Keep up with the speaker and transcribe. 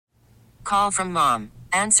call from mom.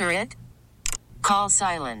 Answer it. Call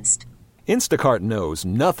silenced. Instacart knows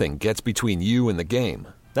nothing gets between you and the game.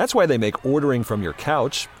 That's why they make ordering from your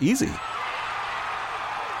couch easy.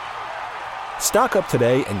 Stock up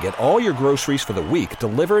today and get all your groceries for the week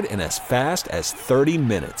delivered in as fast as 30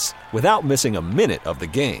 minutes without missing a minute of the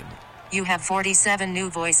game. You have 47 new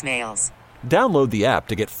voicemails. Download the app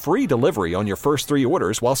to get free delivery on your first 3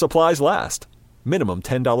 orders while supplies last. Minimum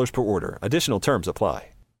 $10 per order. Additional terms apply.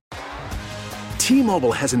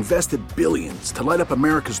 T-Mobile has invested billions to light up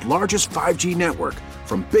America's largest 5G network,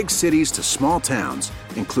 from big cities to small towns,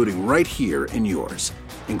 including right here in yours.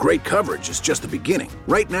 And great coverage is just the beginning.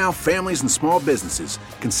 Right now, families and small businesses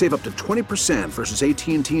can save up to 20% versus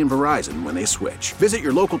AT&T and Verizon when they switch. Visit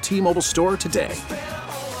your local T-Mobile store today.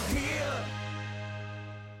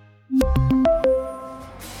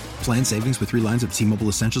 Plan savings with 3 lines of T-Mobile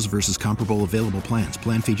Essentials versus comparable available plans.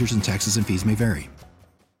 Plan features and taxes and fees may vary.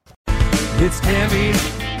 It's Tammy's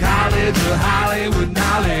College of Hollywood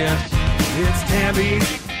Knowledge. It's Tammy's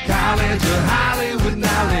College of Hollywood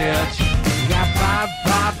Knowledge. You got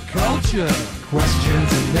pop culture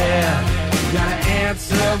questions in there. You gotta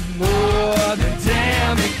answer more than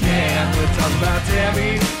Tammy can. We're talking about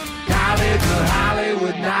Tammy's College of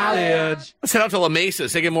Hollywood Knowledge. Let's head out to La Mesa.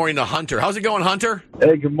 Say good morning to Hunter. How's it going, Hunter?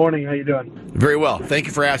 Hey, good morning. How you doing? Very well. Thank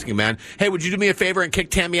you for asking, man. Hey, would you do me a favor and kick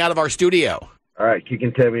Tammy out of our studio? All right,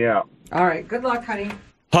 kicking Tammy out. All right, good luck, honey.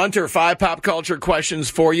 Hunter, 5 pop culture questions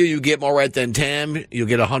for you. You get more right than Tam. You'll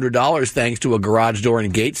get $100 thanks to a garage door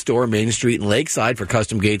and gate store, Main Street and Lakeside, for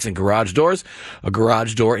custom gates and garage doors. A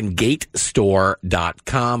garage door and gate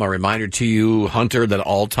store.com. A reminder to you, Hunter, that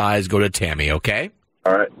all ties go to Tammy, okay?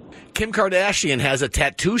 All right. Kim Kardashian has a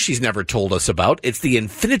tattoo she's never told us about. It's the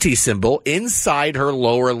infinity symbol inside her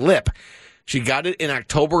lower lip. She got it in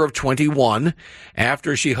October of 21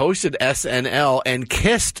 after she hosted SNL and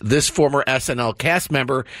kissed this former SNL cast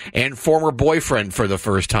member and former boyfriend for the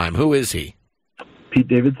first time. Who is he? Pete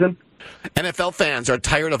Davidson. NFL fans are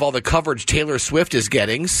tired of all the coverage Taylor Swift is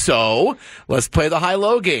getting, so let's play the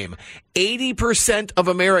high-low game. 80% of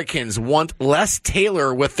Americans want less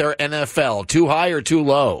Taylor with their NFL. Too high or too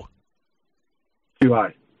low? Too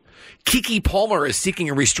high. Keke Palmer is seeking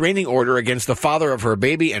a restraining order against the father of her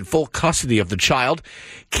baby and full custody of the child.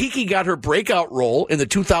 Keke got her breakout role in the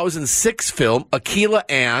 2006 film Akilah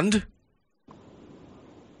and...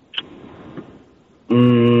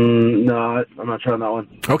 No, I'm not trying that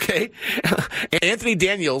one. Okay. Anthony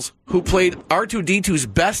Daniels, who played R2-D2's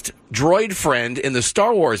best droid friend in the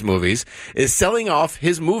Star Wars movies, is selling off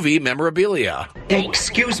his movie memorabilia.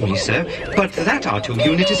 Excuse me, sir, but that R2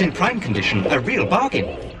 unit is in prime condition, a real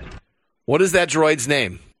bargain. What is that droid's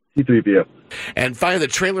name? C-3PO. And finally, the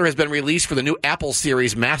trailer has been released for the new Apple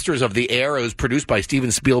series, Masters of the Air. It was produced by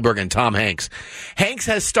Steven Spielberg and Tom Hanks. Hanks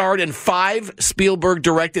has starred in 5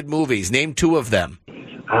 Spielberg-directed movies. Name 2 of them.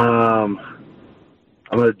 I'm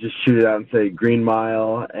going to just shoot it out and say Green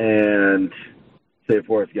Mile and say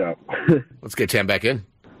Forrest Gump. Let's get Tam back in.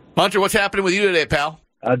 Hunter, what's happening with you today, pal?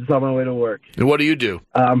 Just on my way to work. And what do you do?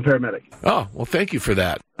 I'm a paramedic. Oh, well, thank you for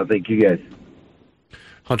that. Thank you, guys.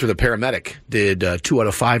 Hunter the paramedic did 2 out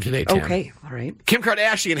of 5 today, Tam. Okay, all right. Kim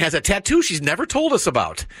Kardashian has a tattoo she's never told us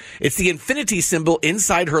about. It's the infinity symbol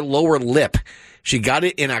inside her lower lip. She got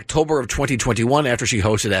it in October of 2021 after she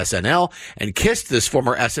hosted SNL and kissed this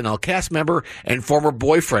former SNL cast member and former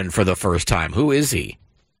boyfriend for the first time. Who is he?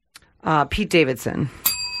 Pete Davidson.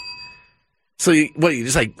 So, you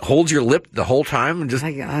just like hold your lip the whole time and just...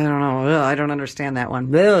 I don't know. Ugh, I don't understand that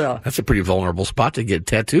one. Ugh. That's a pretty vulnerable spot to get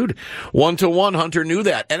tattooed. 1-1, Hunter knew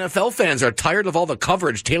that. NFL fans are tired of all the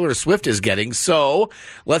coverage Taylor Swift is getting, so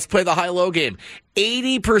let's play the high-low game.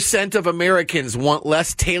 80% of Americans want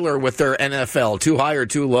less Taylor with their NFL. Too high or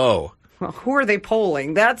too low? Well, who are they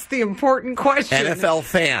polling? That's the important question. NFL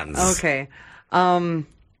fans. Okay.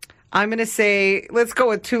 I'm going to say, let's go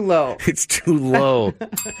with too low. It's too low.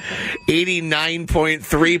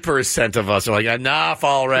 89.3% of us are like, enough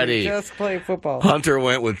already. Just play football. Hunter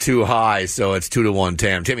went with too high, so it's 2-1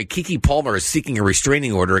 Tam. Tammy, Keke Palmer is seeking a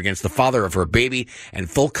restraining order against the father of her baby and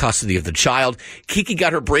full custody of the child. Keke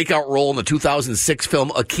got her breakout role in the 2006 film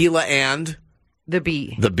Akilah and... The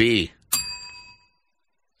Bee. The Bee.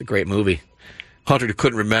 A great movie. Hunter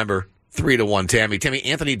couldn't remember. 3-1, Tammy.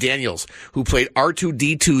 Anthony Daniels, who played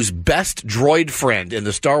R2-D2's best droid friend in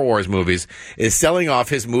the Star Wars movies, is selling off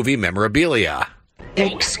his movie memorabilia.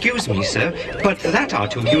 Excuse me, sir, but that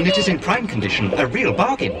R2 unit is in prime condition, a real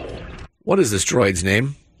bargain. What is this droid's name?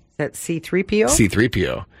 Is that C-3PO?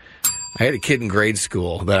 C-3PO. I had a kid in grade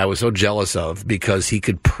school that I was so jealous of because he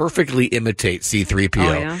could perfectly imitate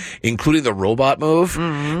C-3PO, including the robot move.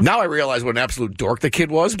 Mm-hmm. Now I realize what an absolute dork the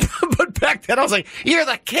kid was, but back then I was like, you're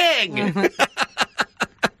the king.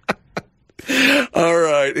 All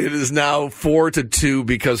right. It is now 4-2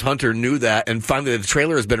 because Hunter knew that. And finally, the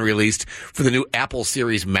trailer has been released for the new Apple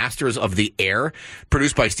series Masters of the Air,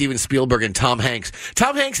 produced by Steven Spielberg and Tom Hanks.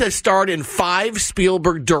 Tom Hanks has starred in 5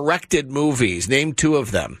 Spielberg-directed movies. Name 2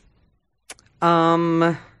 of them.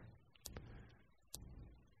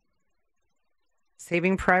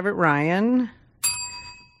 Saving Private Ryan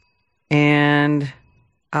and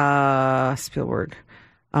Spielberg.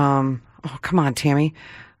 Oh, come on, Tammy.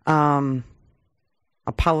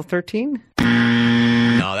 Apollo 13?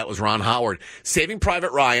 No, that was Ron Howard. Saving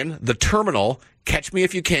Private Ryan, The Terminal, Catch Me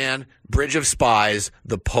If You Can, Bridge of Spies,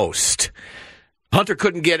 The Post. Hunter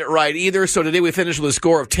couldn't get it right either, so today we finished with a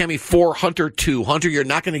score of Tammy 4, Hunter 2. Hunter, you're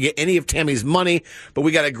not going to get any of Tammy's money, but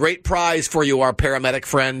we got a great prize for you, our paramedic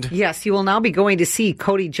friend. Yes, you will now be going to see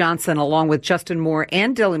Cody Johnson along with Justin Moore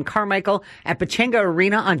and Dylan Carmichael at Pechanga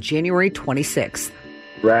Arena on January 26th.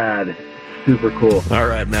 Rad. Super cool. All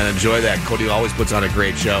right, man. Enjoy that. Cody always puts on a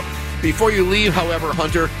great show. Before you leave, however,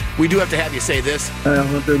 Hunter, we do have to have you say this. I'm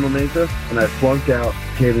Hunter Mamesa, and I flunked out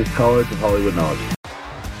Tammy's College of Hollywood Knowledge.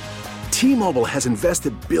 T-Mobile has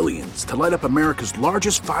invested billions to light up America's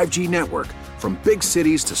largest 5G network, from big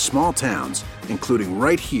cities to small towns, including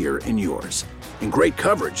right here in yours. And great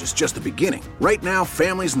coverage is just the beginning. Right now,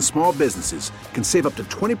 families and small businesses can save up to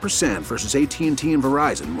 20% versus AT&T and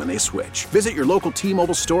Verizon when they switch. Visit your local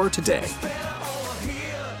T-Mobile store today.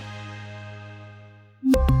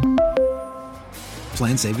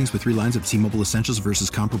 Plan savings with 3 lines of T-Mobile Essentials versus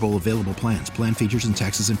comparable available plans. Plan features and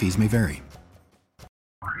taxes and fees may vary.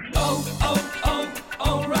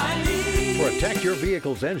 Protect your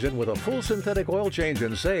vehicle's engine with a full synthetic oil change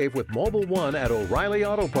and save with Mobile One at O'Reilly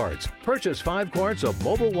Auto Parts. Purchase 5 quarts of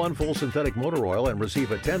Mobile One full synthetic motor oil and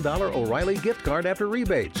receive a $10 O'Reilly gift card after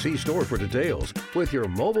rebate. See store for details. With your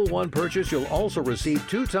Mobile One purchase, you'll also receive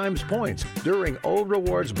 2 times points during O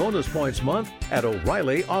Rewards Bonus Points Month at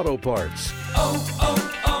O'Reilly Auto Parts.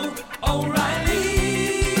 O'Reilly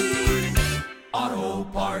Auto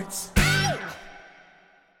Parts.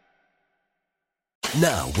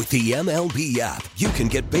 Now, with the MLB app, you can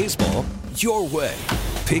get baseball your way.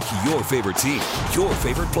 Pick your favorite team, your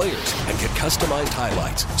favorite players, and get customized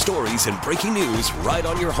highlights, stories, and breaking news right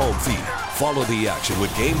on your home feed. Follow the action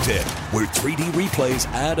with Game 10, where 3D replays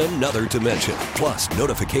add another dimension. Plus,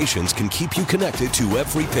 notifications can keep you connected to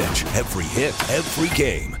every pitch, every hit, every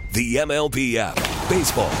game. The MLB app.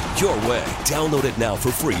 Baseball your way. Download it now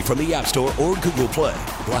for free from the App Store or Google Play.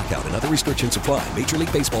 Blackout and other restrictions apply. Major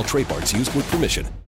League Baseball trademarks used with permission.